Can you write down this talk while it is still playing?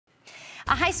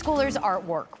A high schooler's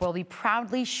artwork will be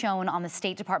proudly shown on the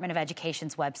State Department of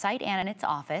Education's website and in its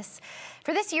office.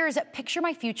 For this year's Picture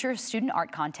My Future Student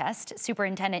Art Contest,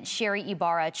 Superintendent Sherry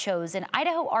Ibarra chose an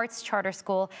Idaho Arts Charter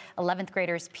School 11th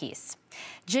grader's piece.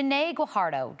 Jaanai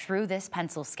Guajardo drew this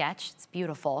pencil sketch. It's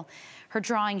beautiful. Her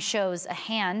drawing shows a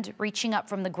hand reaching up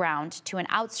from the ground to an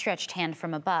outstretched hand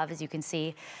from above, as you can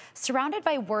see, surrounded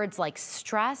by words like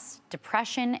stress,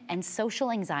 depression, and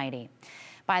social anxiety.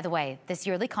 By the way, this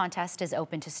yearly contest is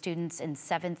open to students in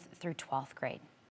 7th through 12th grade.